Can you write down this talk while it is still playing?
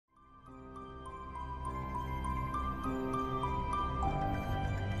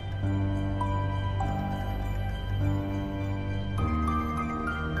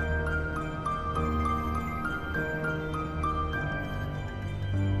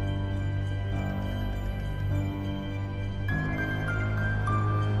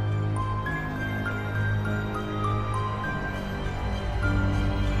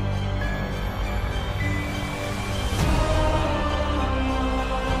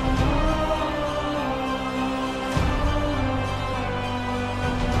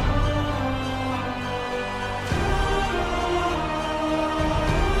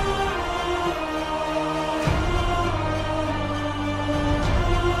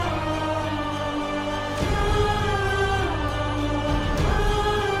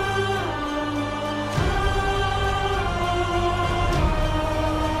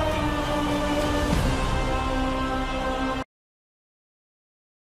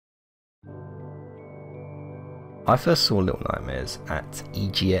I first saw Little Nightmares at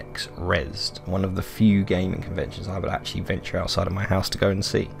EGX Rezzed, one of the few gaming conventions I would actually venture outside of my house to go and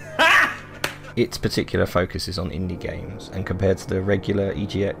see. Its particular focus is on indie games, and compared to the regular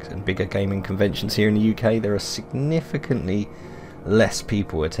EGX and bigger gaming conventions here in the UK, there are significantly less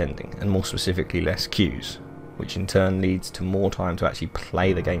people attending, and more specifically less queues, which in turn leads to more time to actually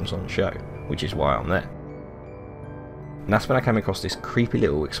play the games on show, which is why I'm there. And that's when I came across this creepy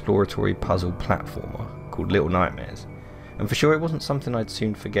little exploratory puzzle platformer called Little Nightmares, and for sure it wasn't something I'd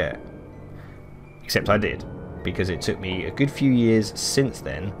soon forget. Except I did, because it took me a good few years since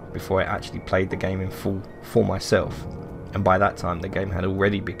then before I actually played the game in full for myself, and by that time the game had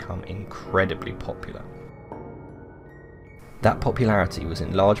already become incredibly popular. That popularity was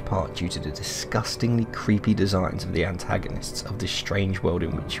in large part due to the disgustingly creepy designs of the antagonists of this strange world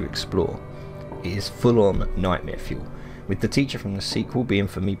in which you explore. It is full on nightmare fuel, with the teacher from the sequel being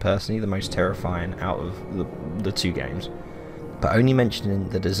for me personally the most terrifying out of the two games. But only mentioning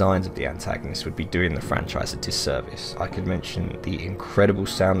the designs of the antagonists would be doing the franchise a disservice. I could mention the incredible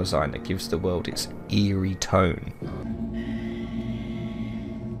sound design that gives the world its eerie tone.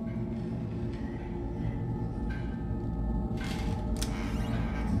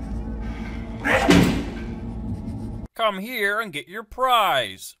 Come here and get your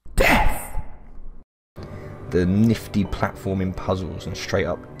prize. Death! The nifty platforming puzzles and straight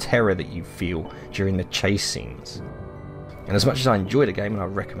up terror that you feel during the chase scenes. And as much as I enjoy the game, and I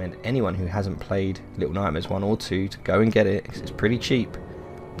recommend anyone who hasn't played Little Nightmares 1 or 2 to go and get it, because it's pretty cheap,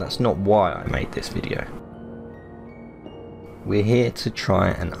 that's not why I made this video. We're here to try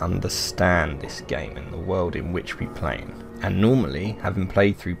and understand this game and the world in which we play in. And normally, having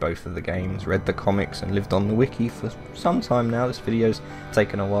played through both of the games, read the comics and lived on the wiki for some time now, this video's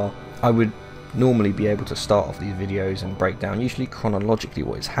taken a while, I would normally be able to start off these videos and break down usually chronologically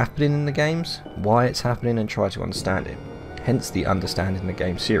what is happening in the games, why it's happening, and try to understand it. Hence the Understanding the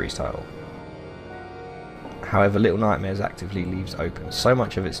Game series title. However, Little Nightmares actively leaves open so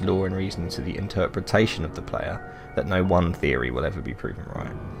much of its lore and reasoning to the interpretation of the player that no one theory will ever be proven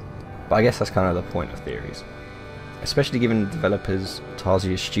right. But I guess that's kind of the point of theories. Especially given the developers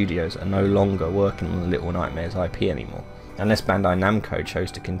Tarsier Studios are no longer working on the Little Nightmares IP anymore, unless Bandai Namco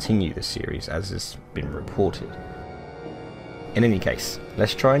chose to continue the series as has been reported. In any case,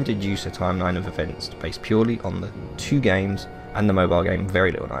 let's try and deduce a timeline of events based purely on the two games and the mobile game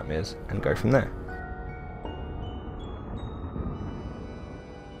Very Little Nightmares, and go from there.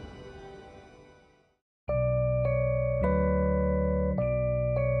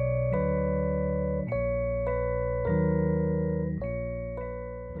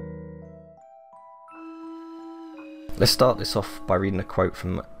 Let's start this off by reading a quote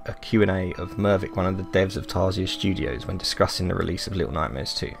from a Q&A of Mervic, one of the devs of Tarsier Studios, when discussing the release of Little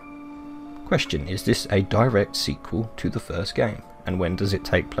Nightmares 2. Question: is this a direct sequel to the first game, and when does it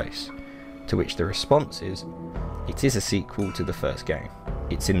take place? To which the response is, it is a sequel to the first game.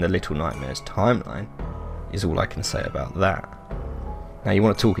 It's in the Little Nightmares timeline, is all I can say about that. Now you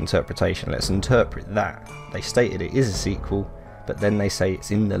want to talk interpretation, let's interpret that. They stated it is a sequel, but then they say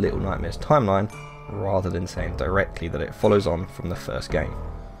it's in the Little Nightmares timeline, rather than saying directly that it follows on from the first game.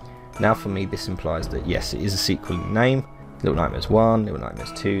 Now for me this implies that yes, it is a sequel in name, Little Nightmares 1, Little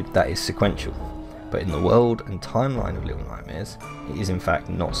Nightmares 2, that is sequential, but in the world and timeline of Little Nightmares, it is in fact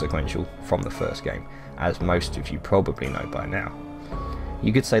not sequential from the first game, as most of you probably know by now.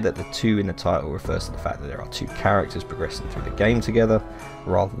 You could say that the 2 in the title refers to the fact that there are two characters progressing through the game together,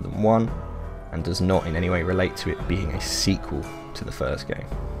 rather than one, and does not in any way relate to it being a sequel to the first game.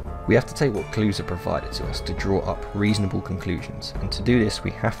 We have to take what clues are provided to us to draw up reasonable conclusions, and to do this we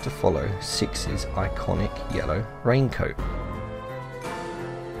have to follow Six's iconic yellow raincoat.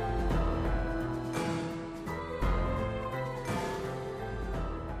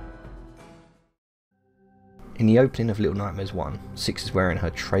 In the opening of Little Nightmares 1, Six is wearing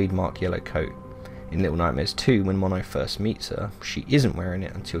her trademark yellow coat. In Little Nightmares 2, when Mono first meets her, she isn't wearing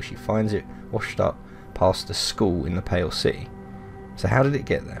it until she finds it washed up past the school in the Pale City. So how did it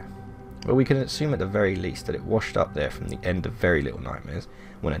get there? Well, we can assume at the very least that it washed up there from the end of Very Little Nightmares,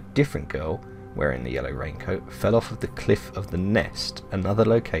 when a different girl, wearing the yellow raincoat, fell off of the cliff of the Nest, another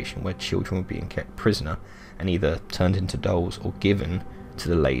location where children were being kept prisoner and either turned into dolls or given to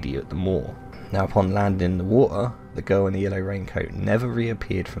the lady at the moor. Now upon landing in the water, the girl in the yellow raincoat never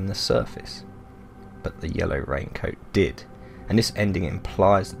reappeared from the surface, but the yellow raincoat did, and this ending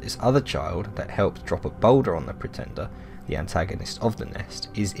implies that this other child that helped drop a boulder on the Pretender, the antagonist of the Nest,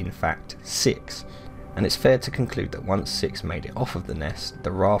 is in fact Six, and it's fair to conclude that once Six made it off of the Nest,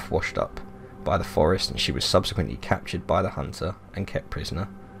 the raft washed up by the forest and she was subsequently captured by the hunter and kept prisoner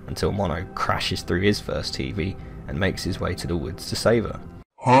until Mono crashes through his first TV and makes his way to the woods to save her.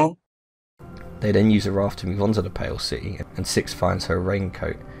 Huh? They then use a raft to move on to the Pale City, and Six finds her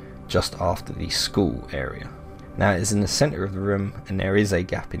raincoat just after the school area. Now it is in the centre of the room, and there is a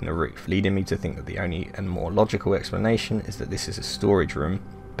gap in the roof, leading me to think that the only and more logical explanation is that this is a storage room,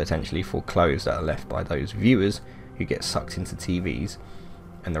 potentially for clothes that are left by those viewers who get sucked into TVs,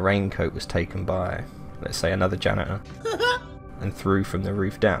 and the raincoat was taken by, let's say, another janitor and threw from the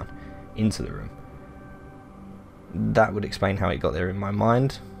roof down into the room. That would explain how it got there in my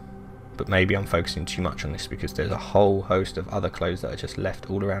mind, but maybe I'm focusing too much on this because there's a whole host of other clothes that are just left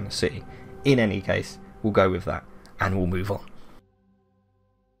all around the city. In any case, we'll go with that and we'll move on.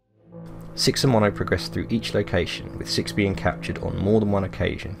 Six and Mono progress through each location, with Six being captured on more than one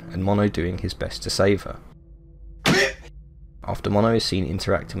occasion and Mono doing his best to save her. After Mono is seen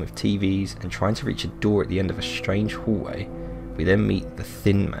interacting with TVs and trying to reach a door at the end of a strange hallway, we then meet the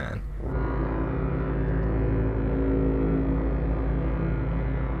Thin Man.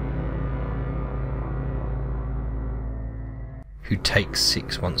 Who takes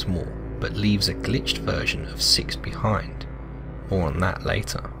Six once more, but leaves a glitched version of Six behind. More on that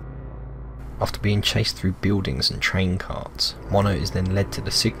later. After being chased through buildings and train carts, Mono is then led to the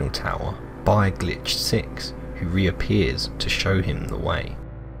signal tower by glitched Six, who reappears to show him the way.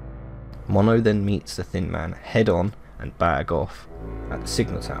 Mono then meets the Thin Man head on and bag off at the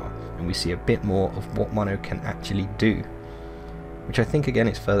signal tower, and we see a bit more of what Mono can actually do, which I think again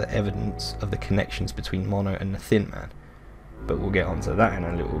is further evidence of the connections between Mono and the Thin Man, but we'll get onto that in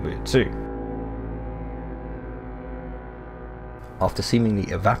a little bit too. After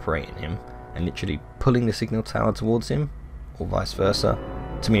seemingly evaporating him and literally pulling the signal tower towards him, or vice versa,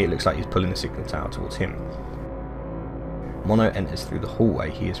 to me it looks like he's pulling the signal tower towards him, Mono enters through the hallway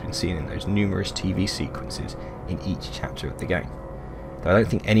he has been seeing in those numerous TV sequences in each chapter of the game, though I don't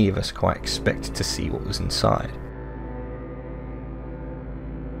think any of us quite expected to see what was inside.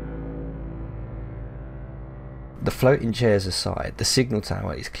 The floating chairs aside, the signal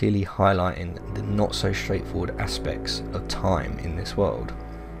tower is clearly highlighting the not so straightforward aspects of time in this world.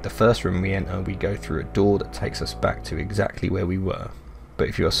 The first room we enter, we go through a door that takes us back to exactly where we were, but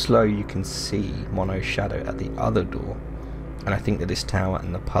if you're slow you can see Mono's shadow at the other door, and I think that this tower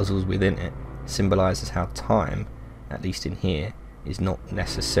and the puzzles within it symbolises how time, at least in here, is not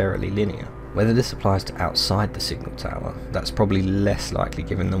necessarily linear. Whether this applies to outside the signal tower, that's probably less likely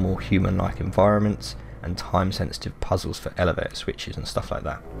given the more human-like environments and time-sensitive puzzles for elevator switches and stuff like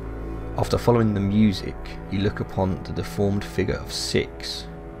that. After following the music, you look upon the deformed figure of Six,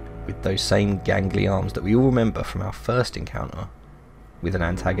 with those same gangly arms that we all remember from our first encounter with an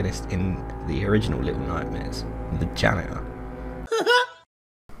antagonist in the original Little Nightmares, the janitor.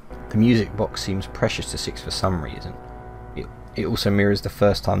 The music box seems precious to Six for some reason. It also mirrors the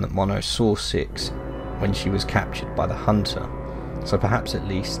first time that Mono saw Six when she was captured by the Hunter, so perhaps at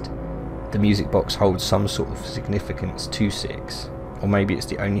least the music box holds some sort of significance to Six, or maybe it's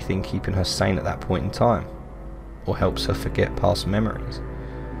the only thing keeping her sane at that point in time, or helps her forget past memories.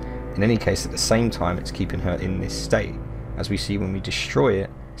 In any case, at the same time it's keeping her in this state, as we see when we destroy it,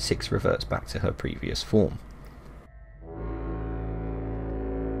 Six reverts back to her previous form.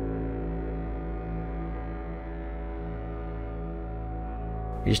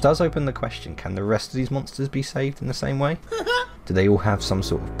 Which does open the question, can the rest of these monsters be saved in the same way? Do they all have some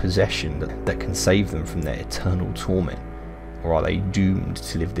sort of possession that can save them from their eternal torment? Or are they doomed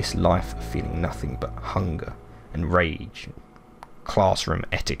to live this life of feeling nothing but hunger and rage, classroom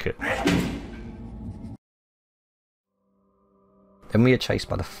etiquette? Then we are chased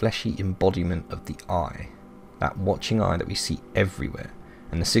by the fleshy embodiment of the Eye, that watching eye that we see everywhere,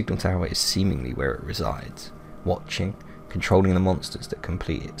 and the signal tower is seemingly where it resides, watching, controlling the monsters that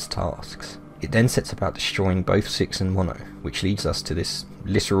complete its tasks. It then sets about destroying both Six and Mono, which leads us to this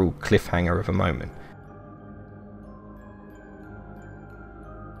literal cliffhanger of a moment.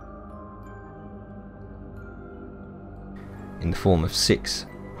 In the form of Six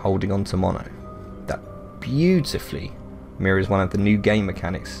holding on to Mono, that beautifully mirrors one of the new game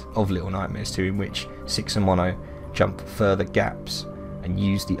mechanics of Little Nightmares 2, in which Six and Mono jump further gaps and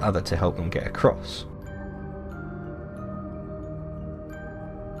use the other to help them get across.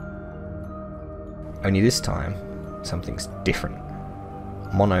 Only this time, something's different.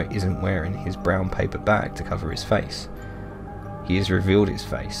 Mono isn't wearing his brown paper bag to cover his face. He has revealed his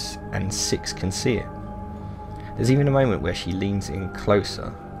face, and Six can see it. There's even a moment where she leans in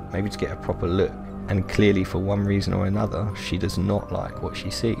closer, maybe to get a proper look, and clearly for one reason or another, she does not like what she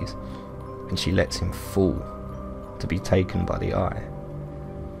sees, and she lets him fall, to be taken by the Eye.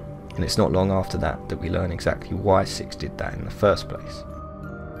 And it's not long after that that we learn exactly why Six did that in the first place.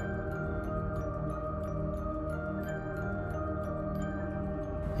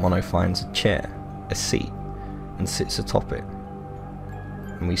 Mono finds a chair, a seat, and sits atop it,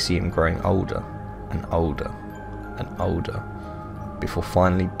 and we see him growing older and older and older before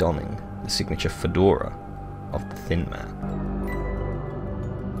finally donning the signature fedora of the Thin Man.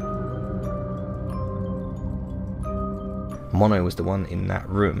 Mono was the one in that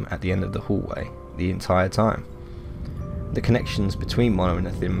room at the end of the hallway the entire time. The connections between Mono and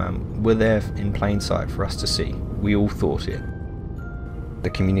the Thin Man were there in plain sight for us to see. We all thought it. The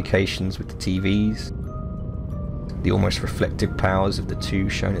communications with the TVs, the almost reflective powers of the two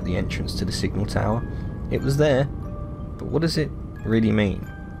shown at the entrance to the signal tower, it was there, but what does it really mean?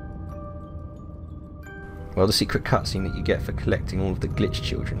 Well, the secret cutscene that you get for collecting all of the glitch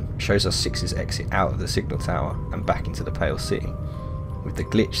children shows us Six's exit out of the signal tower and back into the Pale City, with the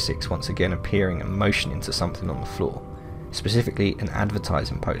glitch Six once again appearing and motioning to something on the floor, specifically an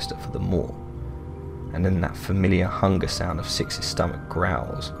advertising poster for the mall, and then that familiar hunger sound of Six's stomach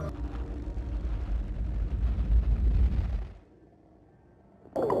growls.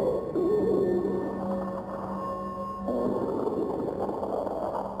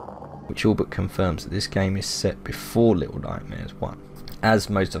 Which all but confirms that this game is set before Little Nightmares 1, as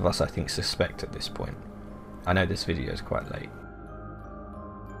most of us I think suspect at this point. I know this video is quite late.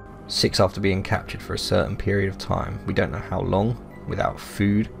 Six, after being captured for a certain period of time, we don't know how long, without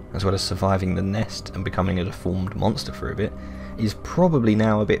food, as well as surviving the nest and becoming a deformed monster for a bit, is probably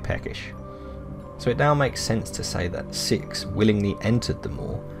now a bit peckish. So it now makes sense to say that Six willingly entered the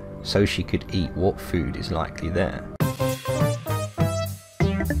mall so she could eat what food is likely there.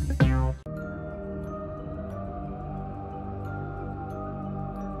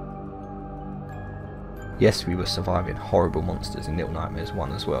 Yes, we were surviving horrible monsters in Little Nightmares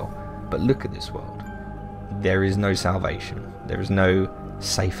 1 as well, but look at this world. There is no salvation, there is no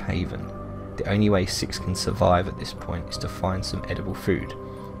safe haven. The only way Six can survive at this point is to find some edible food,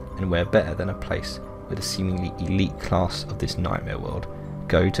 and where better than a place where the seemingly elite class of this nightmare world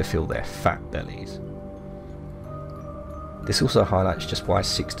go to fill their fat bellies. This also highlights just why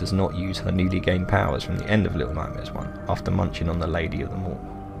Six does not use her newly gained powers from the end of Little Nightmares 1 after munching on the lady of the mall,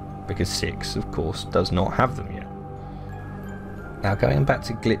 because Six, of course, does not have them yet. Now, going back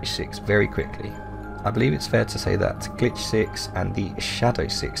to Glitch 6 very quickly, I believe it's fair to say that Glitch 6 and the Shadow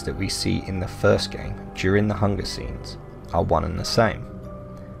 6 that we see in the first game during the hunger scenes are one and the same.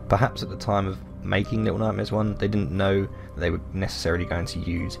 Perhaps at the time of making Little Nightmares 1 they didn't know that they were necessarily going to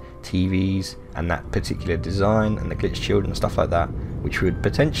use TVs and that particular design and the glitch children and stuff like that, which would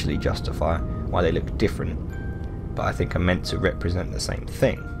potentially justify why they look different, but I think are meant to represent the same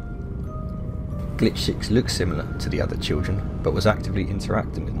thing. Glitch 6 looks similar to the other children, but was actively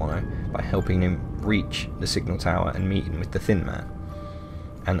interacting with Mono by helping him reach the signal tower and meeting with the Thin Man.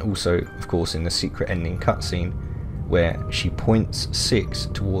 And also, of course, in the secret ending cutscene, where she points Six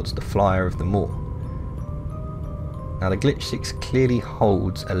towards the flyer of the mall. Now, the Glitch 6 clearly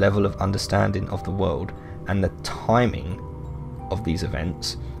holds a level of understanding of the world and the timing of these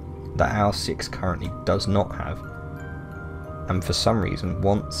events that our Six currently does not have, and for some reason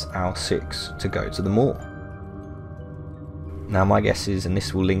wants our Six to go to the mall. Now, my guess is, and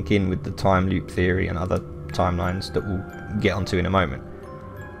this will link in with the time loop theory and other timelines that we'll get onto in a moment,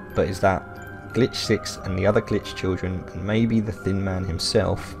 but is that Glitch 6 and the other glitch children, and maybe the Thin Man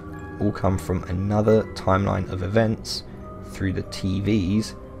himself, all come from another timeline of events through the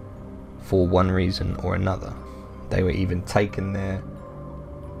TVs for one reason or another. They were even taken there,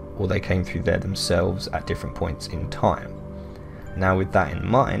 or they came through there themselves at different points in time. Now, with that in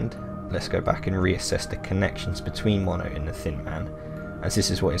mind, let's go back and reassess the connections between Mono and the Thin Man, as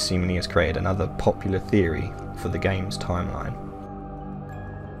this is what is seemingly has created another popular theory for the game's timeline.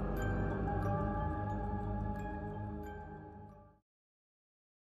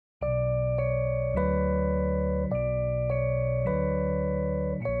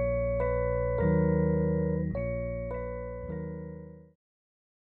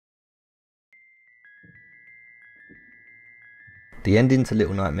 The ending to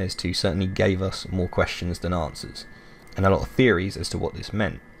Little Nightmares 2 certainly gave us more questions than answers, and a lot of theories as to what this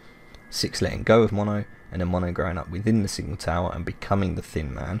meant. Six letting go of Mono, and then Mono growing up within the signal tower and becoming the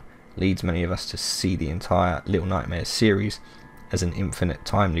Thin Man, leads many of us to see the entire Little Nightmares series as an infinite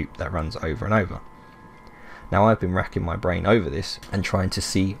time loop that runs over and over. Now, I've been racking my brain over this and trying to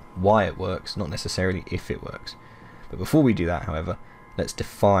see why it works, not necessarily if it works. But before we do that, however, let's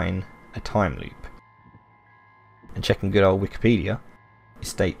define a time loop. And checking good old Wikipedia, it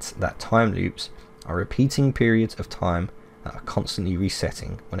states that time loops are repeating periods of time that are constantly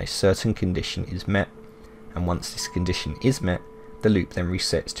resetting when a certain condition is met, and once this condition is met, the loop then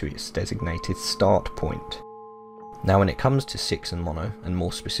resets to its designated start point. Now when it comes to Six and Mono, and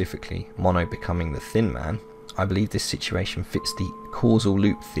more specifically Mono becoming the Thin Man, I believe this situation fits the causal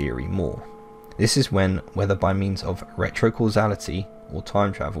loop theory more. This is when, whether by means of retrocausality or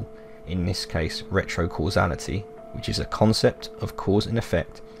time travel, in this case retrocausality, which is a concept of cause and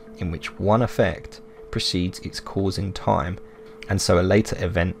effect in which one effect precedes its cause in time, and so a later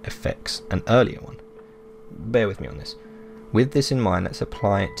event affects an earlier one. Bear with me on this. With this in mind, let's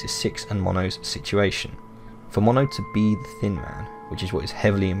apply it to Six and Mono's situation. For Mono to be the Thin Man, which is what is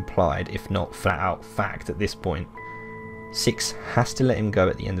heavily implied, if not flat out fact at this point, Six has to let him go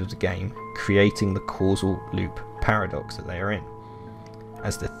at the end of the game, creating the causal loop paradox that they are in,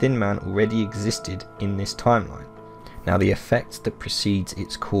 as the Thin Man already existed in this timeline. Now the effect that precedes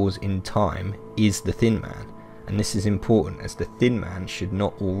its cause in time is the Thin Man, and this is important as the Thin Man should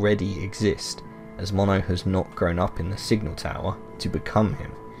not already exist, as Mono has not grown up in the signal tower to become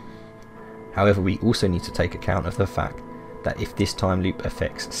him. However, we also need to take account of the fact that if this time loop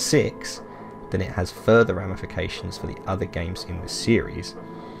affects Six, then it has further ramifications for the other games in the series.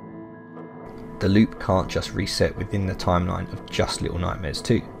 The loop can't just reset within the timeline of just Little Nightmares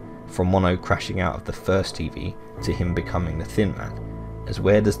 2, from Mono crashing out of the first TV to him becoming the Thin Man, as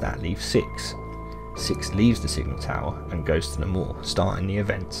where does that leave Six? Six leaves the signal tower and goes to the moor, starting the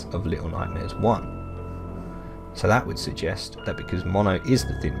events of Little Nightmares 1. So that would suggest that because Mono is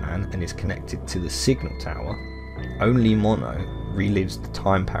the Thin Man and is connected to the signal tower, only Mono relives the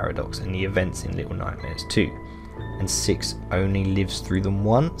time paradox and the events in Little Nightmares 2, and Six only lives through them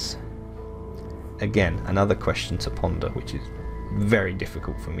once? Again, another question to ponder, which is very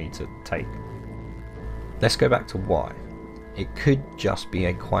difficult for me to take. Let's go back to why. It could just be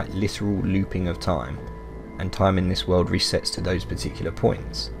a quite literal looping of time, and time in this world resets to those particular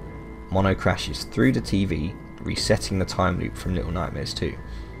points. Mono crashes through the TV, resetting the time loop from Little Nightmares 2.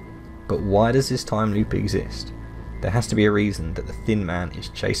 But why does this time loop exist? There has to be a reason that the Thin Man is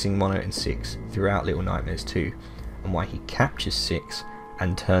chasing Mono and Six throughout Little Nightmares 2, and why he captures Six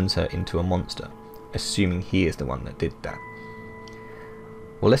and turns her into a monster, assuming he is the one that did that.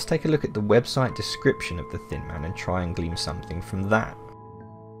 Well, let's take a look at the website description of the Thin Man and try and glean something from that.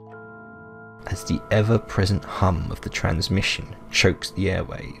 As the ever-present hum of the transmission chokes the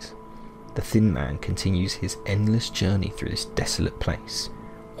airways, the Thin Man continues his endless journey through this desolate place,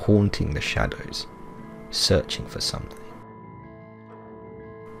 haunting the shadows, searching for something.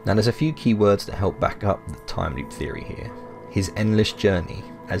 Now there's a few key words that help back up the time loop theory here. His endless journey,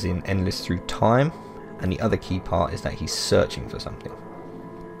 as in endless through time, and the other key part is that he's searching for something.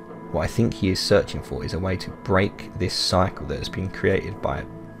 What I think he is searching for is a way to break this cycle that has been created by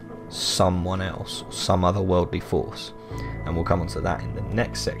someone else, some other worldly force, and we'll come on to that in the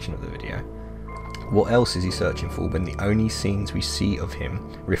next section of the video. What else is he searching for when the only scenes we see of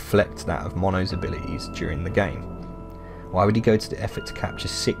him reflect that of Mono's abilities during the game? Why would he go to the effort to capture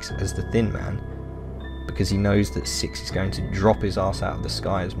Six as the Thin Man? Because he knows that Six is going to drop his ass out of the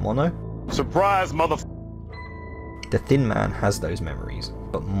sky as Mono? Surprise, The Thin Man has those memories,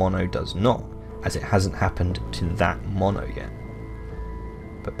 but Mono does not, as it hasn't happened to that Mono yet.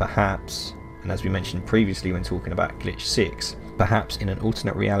 But perhaps, and as we mentioned previously when talking about Glitch 6, perhaps in an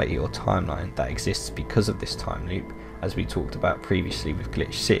alternate reality or timeline that exists because of this time loop, as we talked about previously with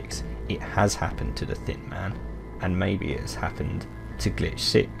Glitch 6, it has happened to the Thin Man, and maybe it has happened to Glitch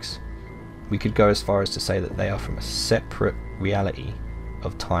 6. We could go as far as to say that they are from a separate reality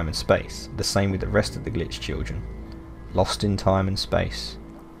of time and space, the same with the rest of the Glitch children, lost in time and space,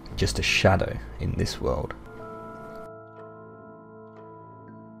 just a shadow in this world.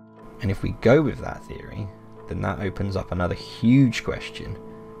 And if we go with that theory, then that opens up another huge question.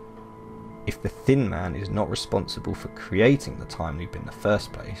 If the Thin Man is not responsible for creating the time loop in the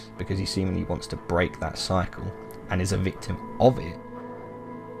first place, because he seemingly wants to break that cycle and is a victim of it,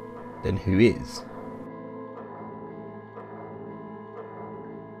 then who is?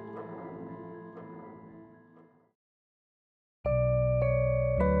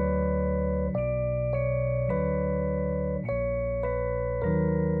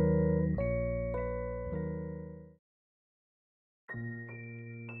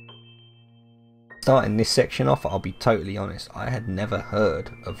 Starting this section off, I'll be totally honest, I had never heard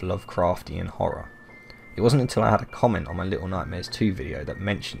of Lovecraftian horror. It wasn't until I had a comment on my Little Nightmares 2 video that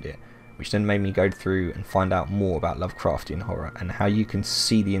mentioned it, which then made me go through and find out more about Lovecraftian horror and how you can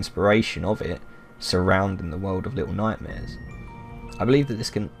see the inspiration of it surrounding the world of Little Nightmares. I believe that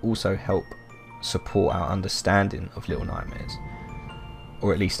this can also help support our understanding of Little Nightmares,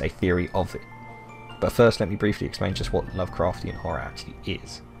 or at least a theory of it. But first, let me briefly explain just what Lovecraftian horror actually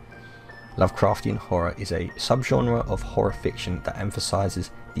is. Lovecraftian horror is a subgenre of horror fiction that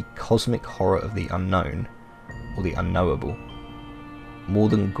emphasises the cosmic horror of the unknown, or the unknowable, more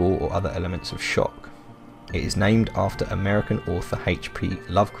than gore or other elements of shock. It is named after American author H.P.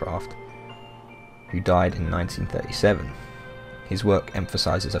 Lovecraft, who died in 1937. His work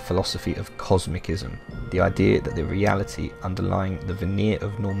emphasises a philosophy of cosmicism, the idea that the reality underlying the veneer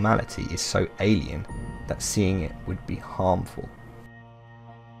of normality is so alien that seeing it would be harmful.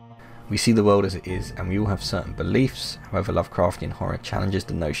 We see the world as it is, and we all have certain beliefs. However, Lovecraftian horror challenges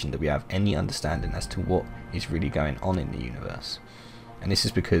the notion that we have any understanding as to what is really going on in the universe. And this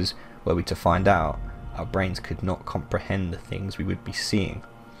is because, were we to find out, our brains could not comprehend the things we would be seeing.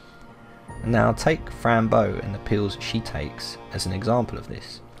 And now take Frambeau and the pills she takes as an example of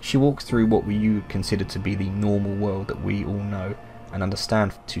this. She walks through what you would consider to be the normal world that we all know and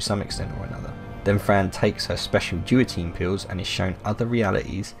understand to some extent or another. Then Fran takes her special duotine pills and is shown other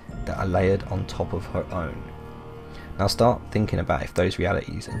realities that are layered on top of her own. Now start thinking about if those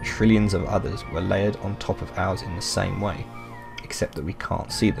realities and trillions of others were layered on top of ours in the same way, except that we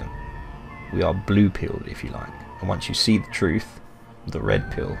can't see them. We are blue pilled, if you like, and once you see the truth, the red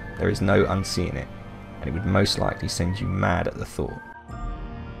pill, there is no unseeing it, and it would most likely send you mad at the thought.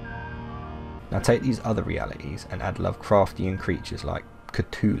 Now take these other realities and add Lovecraftian creatures like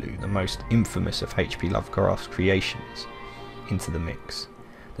Cthulhu, the most infamous of H.P. Lovecraft's creations, into the mix.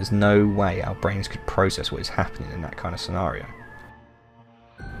 There's no way our brains could process what is happening in that kind of scenario.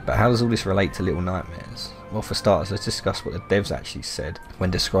 But how does all this relate to Little Nightmares? Well, for starters, let's discuss what the devs actually said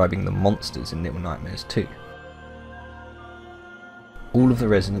when describing the monsters in Little Nightmares 2. All of the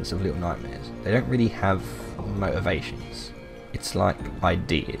residents of Little Nightmares, they don't really have motivations. It's like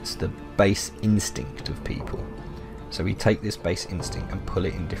ID, it's the base instinct of people. So we take this base instinct and pull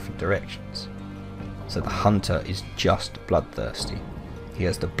it in different directions. So the hunter is just bloodthirsty. He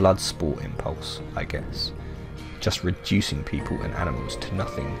has the blood sport impulse, I guess. Just reducing people and animals to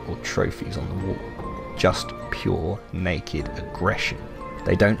nothing or trophies on the wall. Just pure, naked aggression.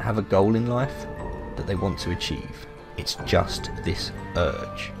 They don't have a goal in life that they want to achieve. It's just this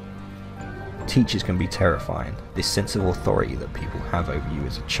urge. Teachers can be terrifying, this sense of authority that people have over you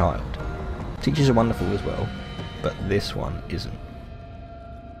as a child. Teachers are wonderful as well, but this one isn't.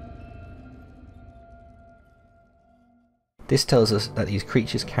 This tells us that these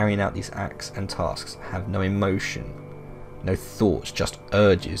creatures carrying out these acts and tasks have no emotion, no thoughts, just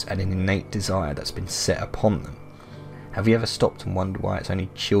urges and an innate desire that's been set upon them. Have you ever stopped and wondered why it's only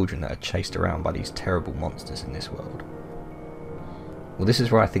children that are chased around by these terrible monsters in this world? Well, this is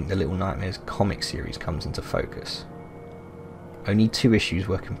where I think the Little Nightmares comic series comes into focus. Only 2 issues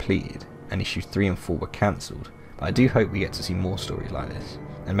were completed, and issues 3 and 4 were cancelled, but I do hope we get to see more stories like this,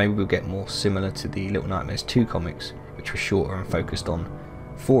 and maybe we'll get more similar to the Little Nightmares 2 comics, which were shorter and focused on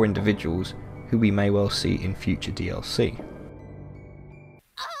 4 individuals who we may well see in future DLC.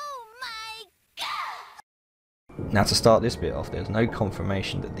 Now to start this bit off, there's no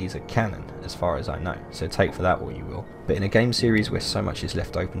confirmation that these are canon, as far as I know, so take for that what you will. But in a game series where so much is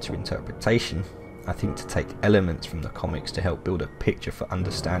left open to interpretation, I think to take elements from the comics to help build a picture for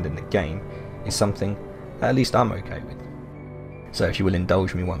understanding the game is something that at least I'm okay with. So if you will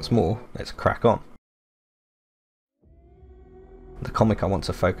indulge me once more, let's crack on. The comic I want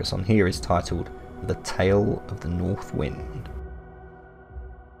to focus on here is titled The Tale of the North Wind.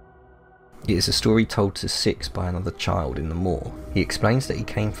 It is a story told to Six by another child in the moor. He explains that he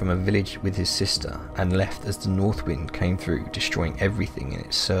came from a village with his sister and left as the north wind came through, destroying everything in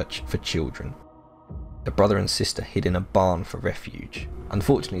its search for children. The brother and sister hid in a barn for refuge.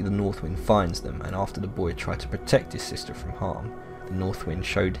 Unfortunately, the north wind finds them, and after the boy tried to protect his sister from harm, the north wind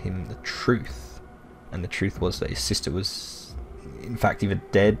showed him the truth. And the truth was that his sister was in fact either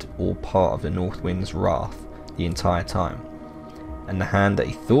dead or part of the north wind's wrath the entire time. And the hand that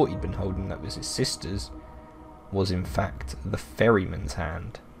he thought he'd been holding that was his sister's was in fact the ferryman's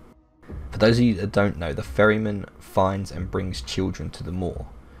hand. For those of you that don't know, the ferryman finds and brings children to the moor.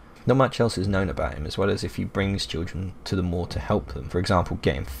 Not much else is known about him, as well as if he brings children to the moor to help them, for example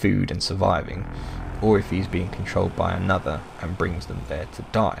getting food and surviving, or if he's being controlled by another and brings them there to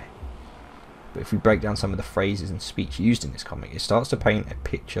die. But if we break down some of the phrases and speech used in this comic, it starts to paint a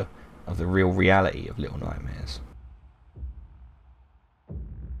picture of the real reality of Little Nightmares.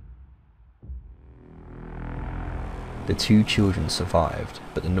 The 2 children survived,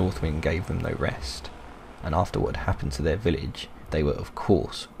 but the North Wind gave them no rest, and after what had happened to their village, they were of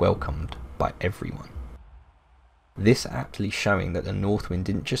course welcomed by everyone. This aptly showing that the North Wind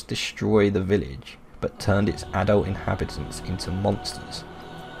didn't just destroy the village, but turned its adult inhabitants into monsters,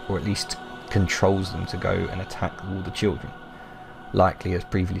 or at least controls them to go and attack all the children, likely as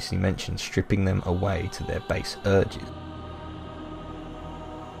previously mentioned stripping them away to their base urges.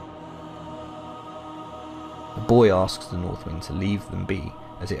 The boy asks the North Wind to leave them be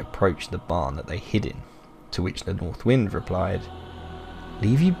as it approached the barn that they hid in, to which the North Wind replied,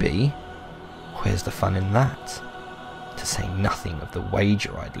 "Leave you be? Where's the fun in that? To say nothing of the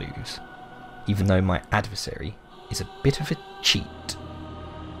wager I'd lose, even though my adversary is a bit of a cheat."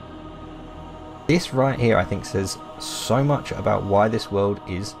 This right here I think says so much about why this world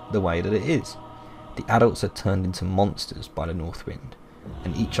is the way that it is. The adults are turned into monsters by the North Wind,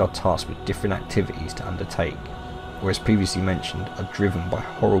 and each are tasked with different activities to undertake, or as previously mentioned, are driven by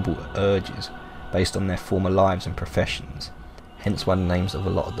horrible urges based on their former lives and professions, hence why the names of a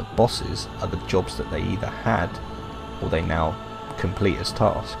lot of the bosses are the jobs that they either had or they now complete as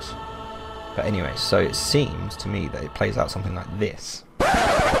tasks. But anyway, so it seems to me that it plays out something like this.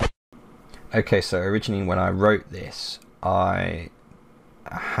 Okay, so originally when I wrote this, I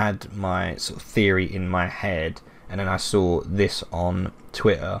had my sort of theory in my head, and then I saw this on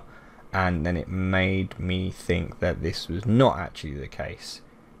Twitter, and then it made me think that this was not actually the case,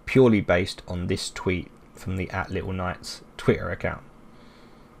 purely based on this tweet from the @Littlenights Twitter account.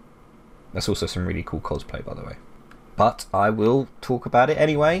 That's also some really cool cosplay, by the way. But I will talk about it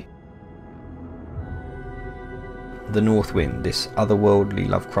anyway. The North Wind, this otherworldly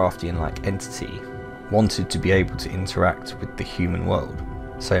Lovecraftian-like entity, wanted to be able to interact with the human world.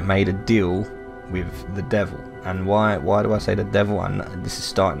 So it made a deal with the devil. And why do I say the devil? And this is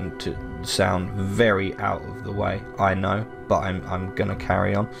starting to sound very out of the way, I know, but I'm gonna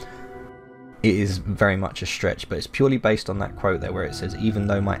carry on. It is very much a stretch, but it's purely based on that quote there where it says, "Even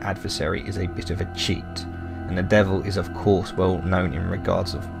though my adversary is a bit of a cheat." And the devil is of course well known in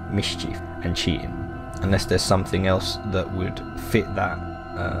regards of mischief and cheating. Unless there's something else that would fit that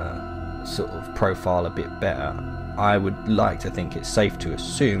sort of profile a bit better, I would like to think it's safe to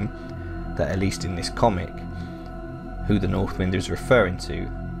assume that at least in this comic, who the North Wind is referring to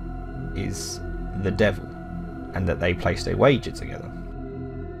is the devil, and that they placed a wager together.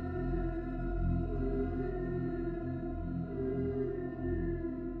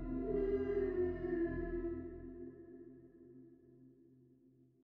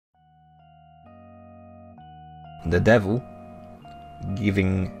 The devil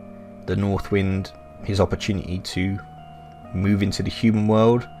giving the North Wind his opportunity to move into the human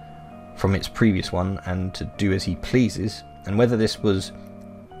world from its previous one and to do as he pleases, and whether this was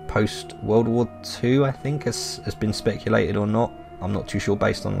post World War II, I think has been speculated or not, I'm not too sure,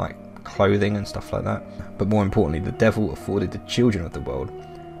 based on like clothing and stuff like that. But more importantly, the devil afforded the children of the world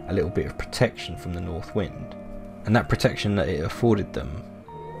a little bit of protection from the North Wind, and that protection that it afforded them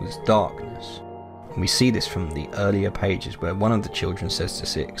was darkness. And we see this from the earlier pages where one of the children says to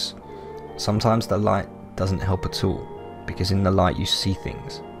Six, "Sometimes the light doesn't help at all, because in the light you see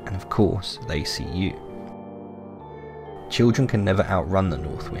things, and of course they see you." Children can never outrun the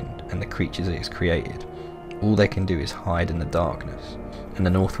North Wind and the creatures it has created. All they can do is hide in the darkness, and the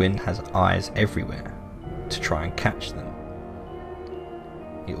North Wind has eyes everywhere to try and catch them.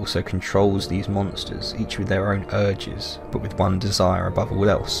 It also controls these monsters, each with their own urges, but with one desire above all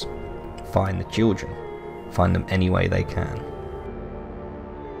else: find the children, find them any way they can.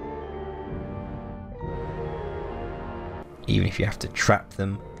 Even if you have to trap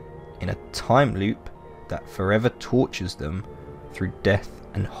them in a time loop that forever tortures them through death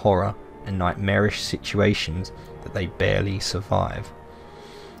and horror and nightmarish situations that they barely survive.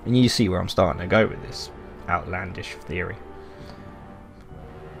 And you see where I'm starting to go with this outlandish theory.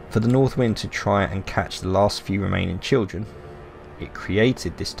 For the North Wind to try and catch the last few remaining children, it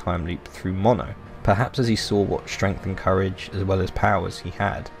created this time loop through Mono, perhaps as he saw what strength and courage as well as powers he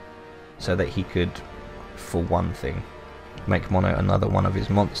had, so that he could, for one thing, make Mono another one of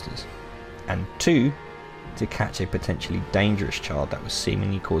his monsters, and two, to catch a potentially dangerous child that was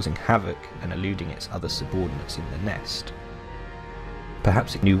seemingly causing havoc and eluding its other subordinates in the nest.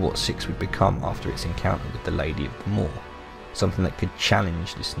 Perhaps it knew what Six would become after its encounter with the Lady of the Moor, something that could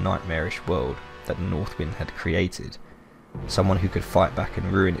challenge this nightmarish world that the North Wind had created, someone who could fight back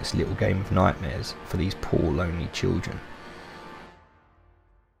and ruin its little game of nightmares for these poor lonely children.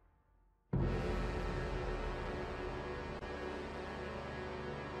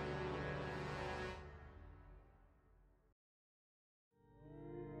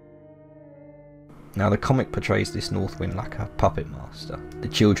 Now the comic portrays this North Wind like a puppet master. The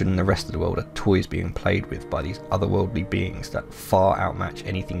children and the rest of the world are toys being played with by these otherworldly beings that far outmatch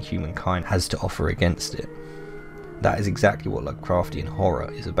anything humankind has to offer against it. That is exactly what Lovecraftian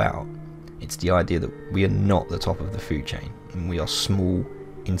horror is about. It's the idea that we are not the top of the food chain, and we are small,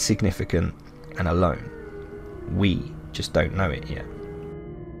 insignificant, and alone. We just don't know it yet.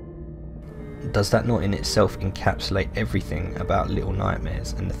 does that not in itself encapsulate everything about Little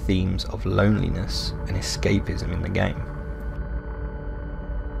Nightmares and the themes of loneliness and escapism in the game?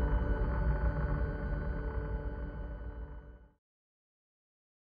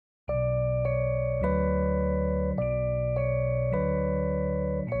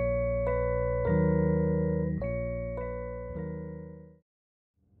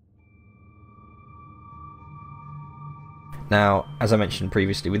 Now, as I mentioned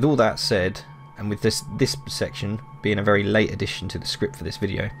previously, with all that said, and with this section being a very late addition to the script for this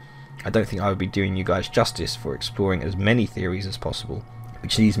video, I don't think I would be doing you guys justice for exploring as many theories as possible,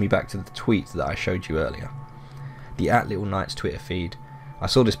 which leads me back to the tweet that I showed you earlier. The @Littlenights Twitter feed. I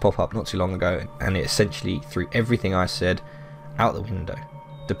saw this pop up not too long ago, and it essentially threw everything I said out the window,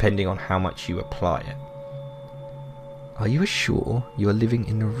 depending on how much you apply it. Are you sure you are living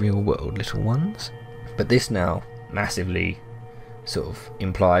in the real world, little ones? But this now massively sort of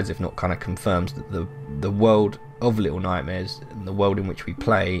implies, if not kind of confirms, that the world of Little Nightmares and the world in which we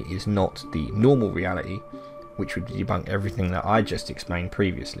play is not the normal reality, which would debunk everything that I just explained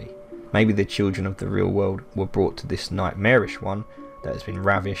previously. Maybe the children of the real world were brought to this nightmarish one that has been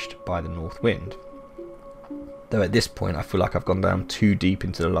ravished by the North Wind. Though at this point I feel like I've gone down too deep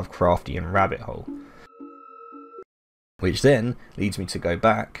into the Lovecraftian rabbit hole. Which then leads me to go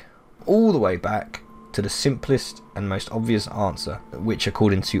back, all the way back, to the simplest and most obvious answer, which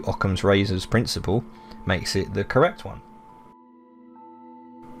according to Occam's razor's principle makes it the correct one.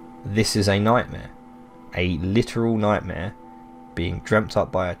 This is a nightmare, a literal nightmare, being dreamt up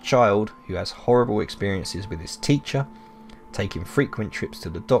by a child who has horrible experiences with his teacher, taking frequent trips to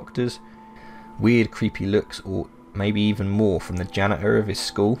the doctors, weird creepy looks or maybe even more from the janitor of his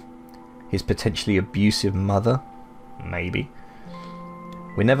school, his potentially abusive mother, maybe.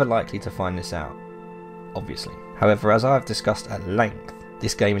 We're never likely to find this out, obviously. However, as I have discussed at length,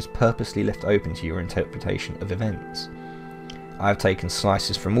 this game is purposely left open to your interpretation of events. I have taken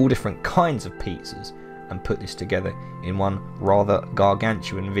slices from all different kinds of pizzas and put this together in one rather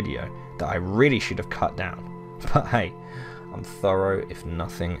gargantuan video that I really should have cut down. But hey, I'm thorough if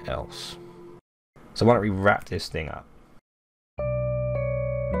nothing else. So why don't we wrap this thing up?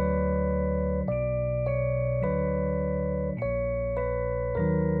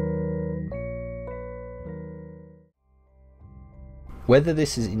 Whether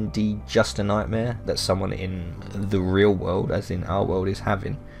this is indeed just a nightmare that someone in the real world, as in our world, is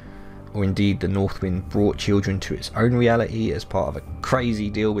having, or indeed the North Wind brought children to its own reality as part of a crazy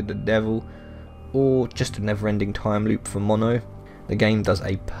deal with the devil, or just a never-ending time loop for Mono, the game does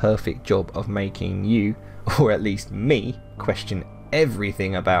a perfect job of making you, or at least me, question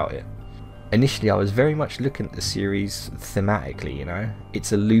everything about it. Initially I was very much looking at the series thematically, you know.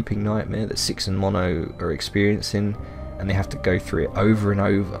 It's a looping nightmare that Six and Mono are experiencing, and they have to go through it over and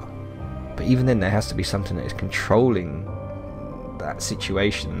over. But even then there has to be something that is controlling that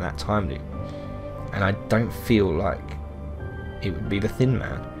situation and that time loop. And I don't feel like it would be the Thin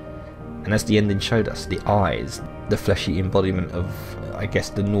Man. And as the ending showed us, the eyes, the fleshy embodiment of, I guess,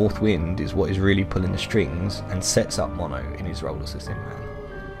 the North Wind is what is really pulling the strings and sets up Mono in his role as the Thin Man.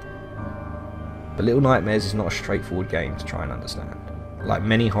 But Little Nightmares is not a straightforward game to try and understand. Like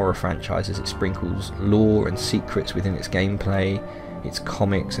many horror franchises, it sprinkles lore and secrets within its gameplay, its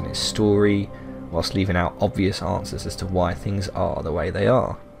comics and its story, whilst leaving out obvious answers as to why things are the way they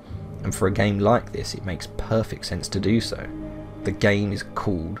are. And for a game like this, it makes perfect sense to do so. The game is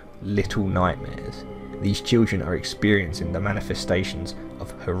called Little Nightmares. These children are experiencing the manifestations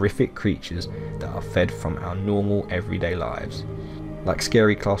of horrific creatures that are fed from our normal everyday lives. Like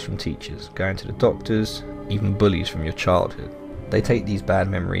scary classroom teachers, going to the doctors, even bullies from your childhood. They take these bad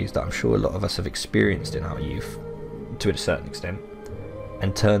memories that I'm sure a lot of us have experienced in our youth, to a certain extent,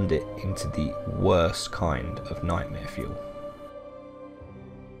 and turned it into the worst kind of nightmare fuel.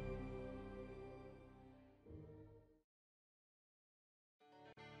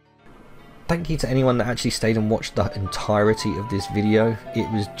 Thank you to anyone that actually stayed and watched the entirety of this video.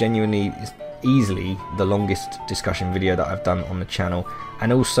 It was genuinely, easily the longest discussion video that I've done on the channel,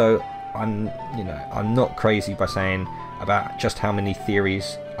 and also I'm not crazy by saying about just how many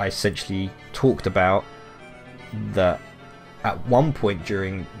theories I essentially talked about that at one point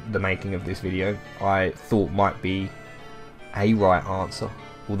during the making of this video I thought might be a right answer,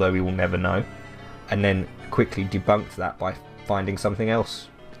 although we will never know, and then quickly debunked that by finding something else,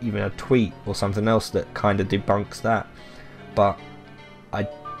 even a tweet or something else that kind of debunks that. But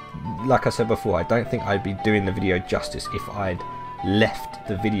like I said before, I don't think I'd be doing the video justice if I'd left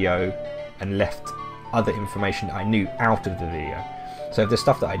the video and left other information I knew out of the video. So if there's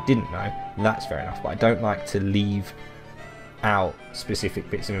stuff that I didn't know, that's fair enough, but I don't like to leave out specific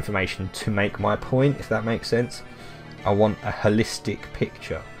bits of information to make my point, if that makes sense. I want a holistic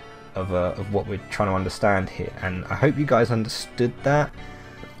picture of what we're trying to understand here, and I hope you guys understood that.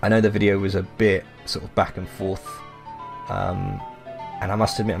 I know the video was a bit sort of back and forth, and I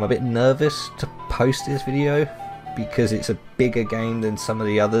must admit I'm a bit nervous to post this video because it's a bigger game than some of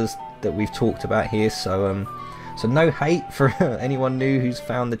the others that we've talked about here, so no hate for anyone new who's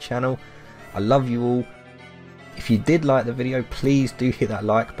found the channel. I love you all. If you did like the video, please do hit that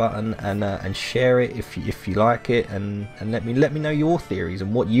like button and share it if you like it, and let me know your theories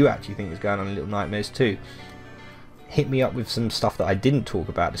and what you actually think is going on in Little Nightmares 2. Hit me up with some stuff that I didn't talk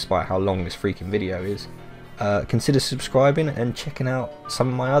about despite how long this freaking video is. Consider subscribing and checking out some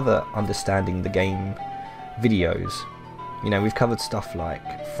of my other understanding the game videos. You know, we've covered stuff like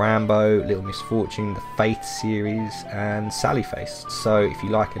Frambo, Little Misfortune, the Faith series, and Sally Face. So if you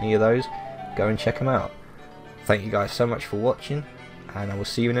like any of those, go and check them out. Thank you guys so much for watching, and I will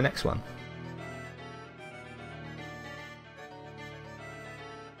see you in the next one.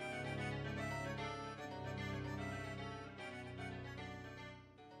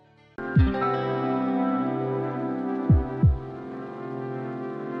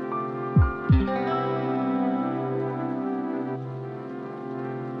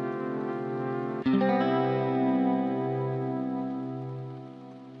 Thank you.